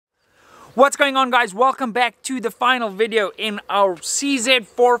What's going on, guys? Welcome back to the final video in our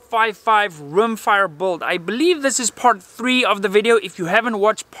CZ455 rimfire build. I believe this is part 3 of the video. If you haven't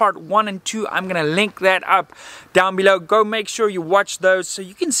watched part 1 and 2, I'm gonna link that up down below. Go make sure you watch those so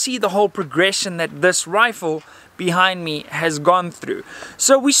you can see the whole progression that this rifle behind me has gone through.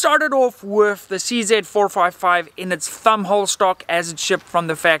 So we started off with the CZ455 in its thumb hole stock as it shipped from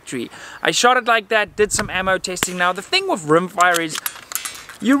the factory. I shot it like that, did some ammo testing. Now the thing with rimfire is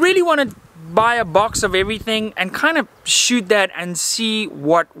you really want to buy a box of everything and kind of shoot that and see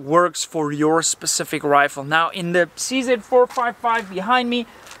what works for your specific rifle. Now in the CZ455 behind me,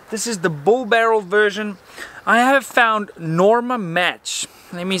 this is the bull barrel version. I have found Norma Match.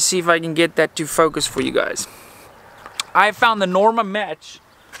 Let me see if I can get that to focus for you guys. I found the Norma Match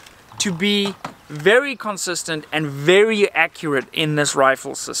to be very consistent and very accurate in this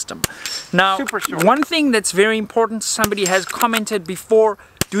rifle system. Now, one thing that's very important, somebody has commented before,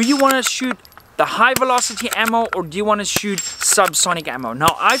 do you want to shoot the high velocity ammo or do you want to shoot subsonic ammo?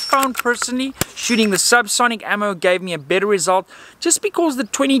 Now, I found personally shooting the subsonic ammo gave me a better result just because the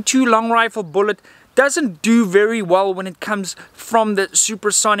 22 long rifle bullet doesn't do very well when it comes from the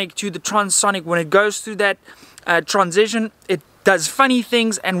supersonic to the transonic. When it goes through that transition, it does funny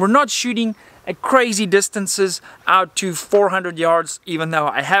things, and we're not shooting at crazy distances out to 400 yards, even though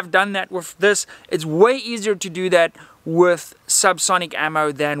I have done that with this. It's way easier to do that with subsonic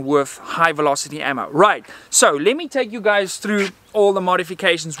ammo than with high velocity ammo. Right, so let me take you guys through all the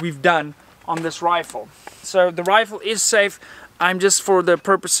modifications we've done on this rifle. So the rifle is safe. I'm just, for the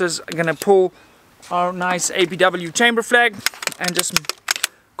purposes, gonna pull our nice APW chamber flag and just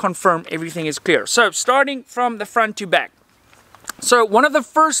confirm everything is clear. So starting from the front to back. So one of the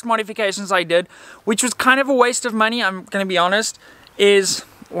first modifications I did, which was kind of a waste of money, I'm gonna be honest, is,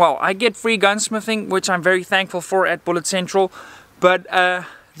 well, I get free gunsmithing, which I'm very thankful for at Bullet Central, but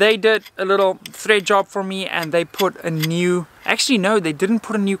they did a little thread job for me and they put a new, actually no, they didn't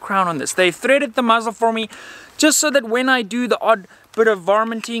put a new crown on this. They threaded the muzzle for me just so that when I do the odd bit of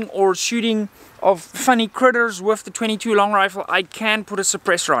varminting or shooting of funny critters with the 22 long rifle, I can put a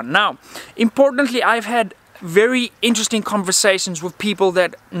suppressor on. Now, importantly, I've had very interesting conversations with people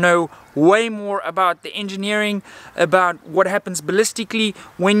that know way more about the engineering, about what happens ballistically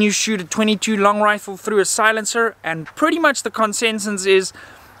when you shoot a 22 long rifle through a silencer, and pretty much the consensus is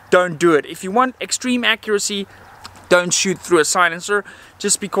don't do it. If you want extreme accuracy, don't shoot through a silencer,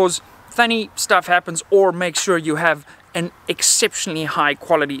 just because funny stuff happens, or make sure you have an exceptionally high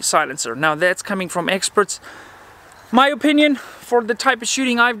quality silencer. Now that's coming from experts. My opinion, for the type of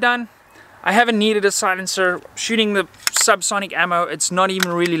shooting I've done, I haven't needed a silencer. Shooting the subsonic ammo, it's not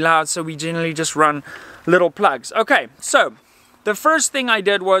even really loud, so we generally just run little plugs. Okay, so the first thing I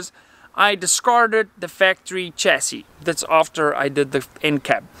did was I discarded the factory chassis. That's after I did the end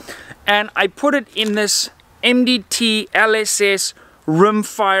cap. And I put it in this MDT LSS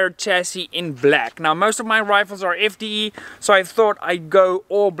rimfire chassis in black. Now most of my rifles are FDE, so I thought I'd go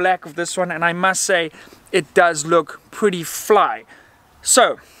all black with this one, and I must say it does look pretty fly.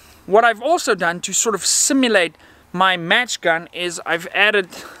 So what I've also done to sort of simulate my match gun is I've added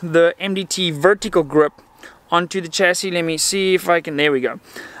the MDT vertical grip onto the chassis. Let me see if I can, there we go.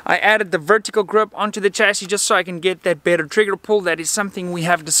 I added the vertical grip onto the chassis just so I can get that better trigger pull. That is something we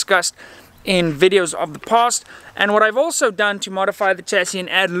have discussed in videos of the past. And what I've also done to modify the chassis and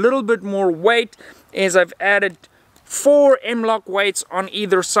add a little bit more weight is I've added 4 M-lock weights on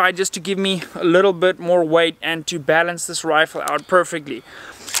either side just to give me a little bit more weight and to balance this rifle out perfectly.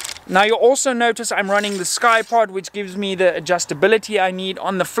 Now you'll also notice I'm running the Sky Pod, which gives me the adjustability I need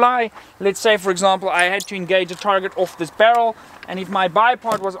on the fly. Let's say, for example, I had to engage a target off this barrel, and if my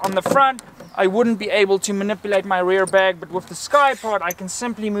bipod was on the front, I wouldn't be able to manipulate my rear bag, but with the Sky Pod I can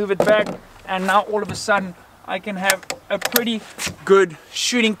simply move it back, and now all of a sudden I can have a pretty good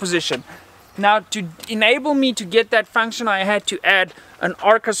shooting position. Now to enable me to get that function, I had to add an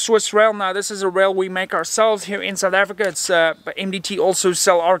Arca Swiss rail. Now this is a rail we make ourselves here in South Africa. It's but MDT also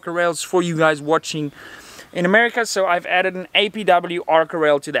sell Arca rails for you guys watching in America, so I've added an APW Arca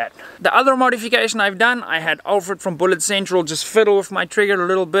rail to that. The other modification I've done, I had Alfred from Bullet Central just fiddle with my trigger a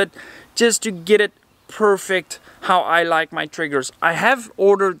little bit just to get it perfect how I like my triggers. I have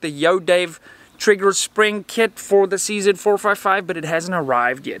ordered the Yo Dave trigger spring kit for the CZ455, but it hasn't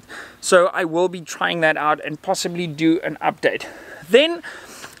arrived yet, so I will be trying that out and possibly do an update. Then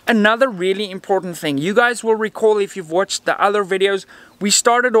another really important thing, you guys will recall if you've watched the other videos, we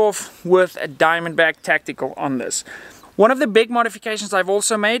started off with a Diamondback tactical on this. One of the big modifications I've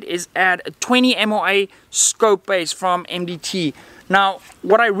also made is add a 20 MOA scope base from MDT. Now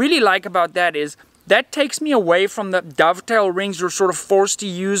what I really like about that is that takes me away from the dovetail rings you're sort of forced to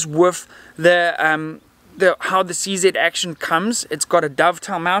use with the how the CZ action comes. It's got a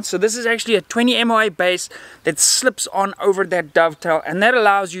dovetail mount, so this is actually a 20 MOA base that slips on over that dovetail, and that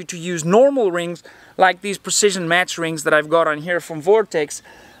allows you to use normal rings like these precision match rings that I've got on here from Vortex.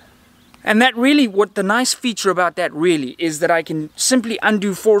 And that really, what the nice feature about that really is that I can simply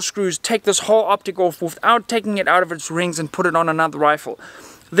undo 4 screws, take this whole optic off without taking it out of its rings and put it on another rifle.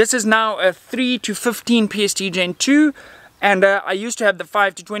 This is now a 3 to 15 PST Gen 2, and I used to have the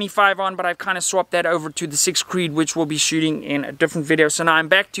 5 to 25 on, but I've kind of swapped that over to the 6 Creed, which we'll be shooting in a different video. So now I'm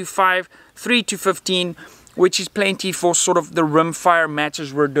back to 3 to 15, which is plenty for sort of the rimfire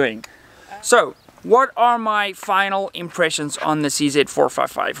matches we're doing. So, what are my final impressions on the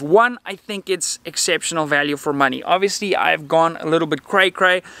CZ455? One, I think it's exceptional value for money. Obviously, I've gone a little bit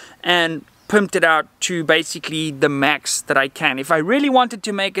cray-cray and pimped it out to basically the max that I can. If I really wanted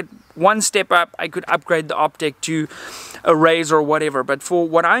to make it one step up, I could upgrade the optic to a Raise or whatever. But for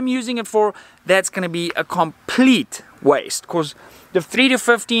what I'm using it for, that's going to be a complete waste, because the 3 to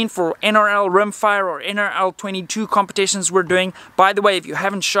 15 for NRL rimfire or NRL 22 competitions we're doing. By the way, if you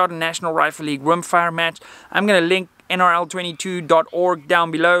haven't shot a National Rifle League rimfire match, I'm going to link nrl22.org down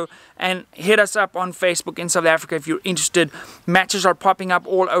below, and hit us up on Facebook in South Africa if you're interested. Matches are popping up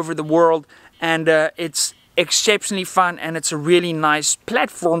all over the world, and it's exceptionally fun, and it's a really nice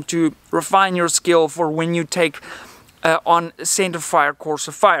platform to refine your skill for when you take on center fire course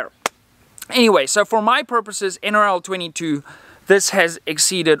of fire. Anyway, so for my purposes, NRL 22, this has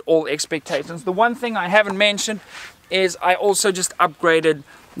exceeded all expectations. The one thing I haven't mentioned is I also just upgraded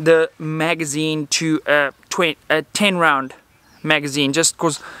the magazine to a 10 round magazine, just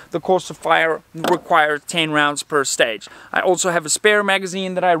because the course of fire requires 10 rounds per stage. I also have a spare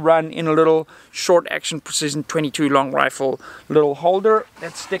magazine that I run in a little short action precision 22 long rifle little holder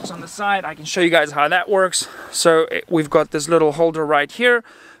that sticks on the side. I can show you guys how that works. So we've got this little holder right here.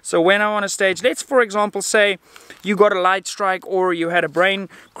 So when I'm on a stage, let's for example say you got a light strike or you had a brain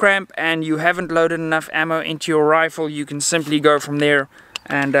cramp and you haven't loaded enough ammo into your rifle, you can simply go from there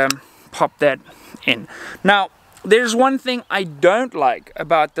and pop that in. Now, there's one thing I don't like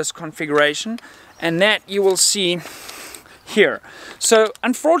about this configuration, and that you will see here. So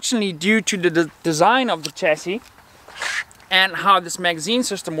unfortunately, due to the design of the chassis and how this magazine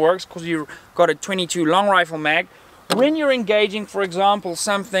system works, because you've got a 22 long rifle mag, when you're engaging, for example,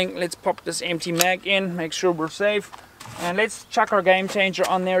 something, let's pop this empty mag in, make sure we're safe, and let's chuck our game changer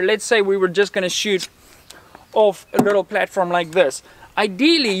on there. Let's say we were just going to shoot off a little platform like this.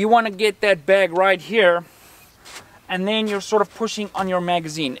 Ideally, you want to get that bag right here, and then you're sort of pushing on your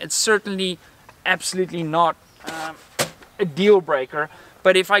magazine. It's certainly absolutely not a deal breaker,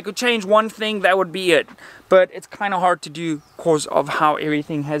 but if I could change one thing, that would be it. But it's kind of hard to do because of how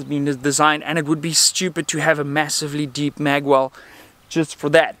everything has been designed, and it would be stupid to have a massively deep mag well just for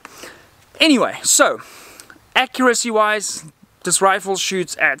that. Anyway, so accuracy wise, this rifle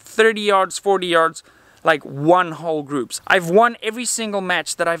shoots at 30 yards, 40 yards, like one whole groups. I've won every single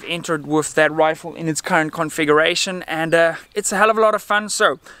match that I've entered with that rifle in its current configuration, and it's a hell of a lot of fun.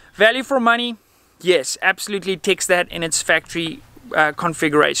 So value for money, yes, absolutely ticks that in its factory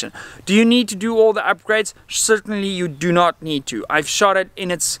configuration. Do you need to do all the upgrades? Certainly you do not need to. I've shot it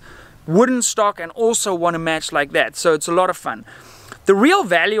in its wooden stock and also won a match like that, so it's a lot of fun. The real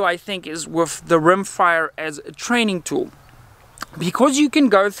value, I think, is with the rimfire as a training tool. Because you can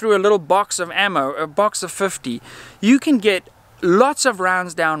go through a little box of ammo, a box of 50, you can get lots of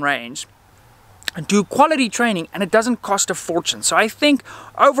rounds down range and do quality training, and it doesn't cost a fortune. So I think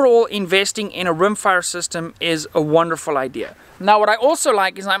overall investing in a rimfire system is a wonderful idea. Now what I also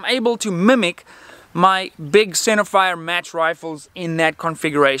like is I'm able to mimic my big centerfire match rifles in that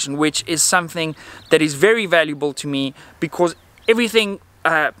configuration, which is something that is very valuable to me, because everything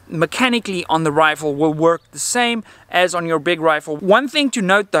mechanically on the rifle will work the same as on your big rifle. One thing to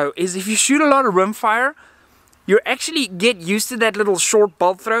note though is if you shoot a lot of rimfire, you actually get used to that little short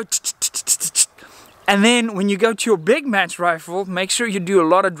bolt throw, and then when you go to your big match rifle, make sure you do a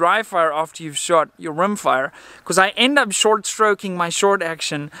lot of dry fire after you've shot your rimfire, because I end up short stroking my short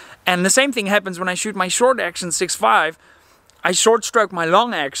action, and the same thing happens when I shoot my short action 6.5. I short stroke my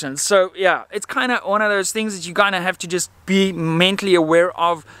long action. So yeah, it's kind of one of those things that you kind of have to just be mentally aware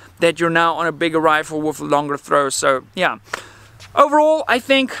of, that you're now on a bigger rifle with longer throws. So yeah, overall I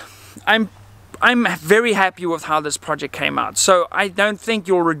think I'm very happy with how this project came out. So I don't think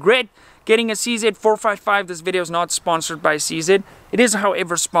you'll regret getting a CZ455. This video is not sponsored by CZ. It is,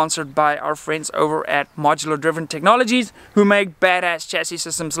 however, sponsored by our friends over at Modular Driven Technologies, who make badass chassis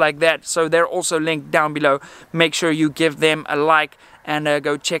systems like that. So they're also linked down below. Make sure you give them a like and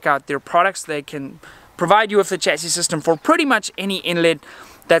go check out their products. They can provide you with the chassis system for pretty much any inlet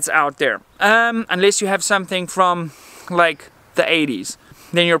that's out there. Unless you have something from like the 80s,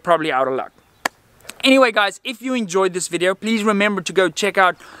 then you're probably out of luck. Anyway guys, if you enjoyed this video, please remember to go check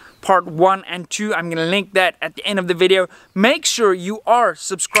out part 1 and 2. I'm gonna link that at the end of the video. Make sure you are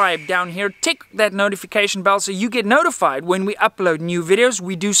subscribed down here. Tick that notification bell so you get notified when we upload new videos.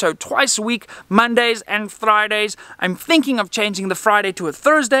 We do so twice a week, Mondays and Fridays. I'm thinking of changing the Friday to a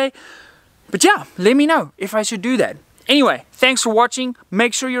Thursday, but yeah, let me know if I should do that. Anyway, thanks for watching.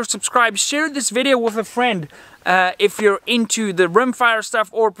 Make sure you're subscribed. Share this video with a friend if you're into the rimfire stuff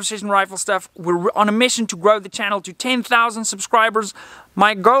or precision rifle stuff. We're on a mission to grow the channel to 10,000 subscribers.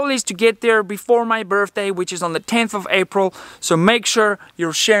 My goal is to get there before my birthday, which is on the 10th of April. So make sure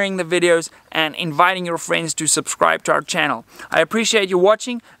you're sharing the videos and inviting your friends to subscribe to our channel. I appreciate you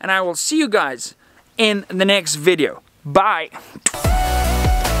watching, and I will see you guys in the next video. Bye!